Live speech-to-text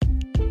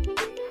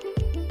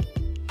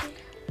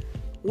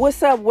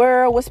What's up,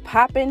 world? What's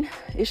poppin'?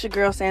 It's your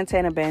girl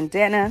Santana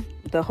Bandana,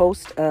 the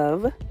host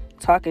of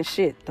Talking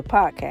Shit, the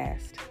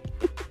podcast.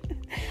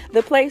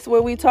 The place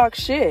where we talk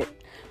shit.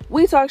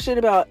 We talk shit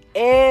about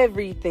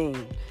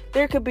everything.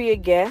 There could be a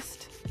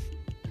guest.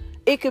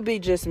 It could be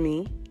just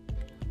me.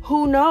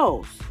 Who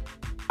knows?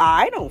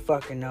 I don't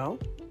fucking know.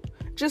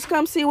 Just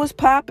come see what's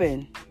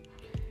poppin'.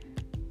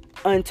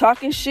 On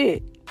Talking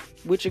Shit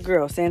with your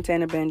girl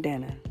Santana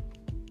Bandana.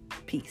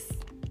 Peace.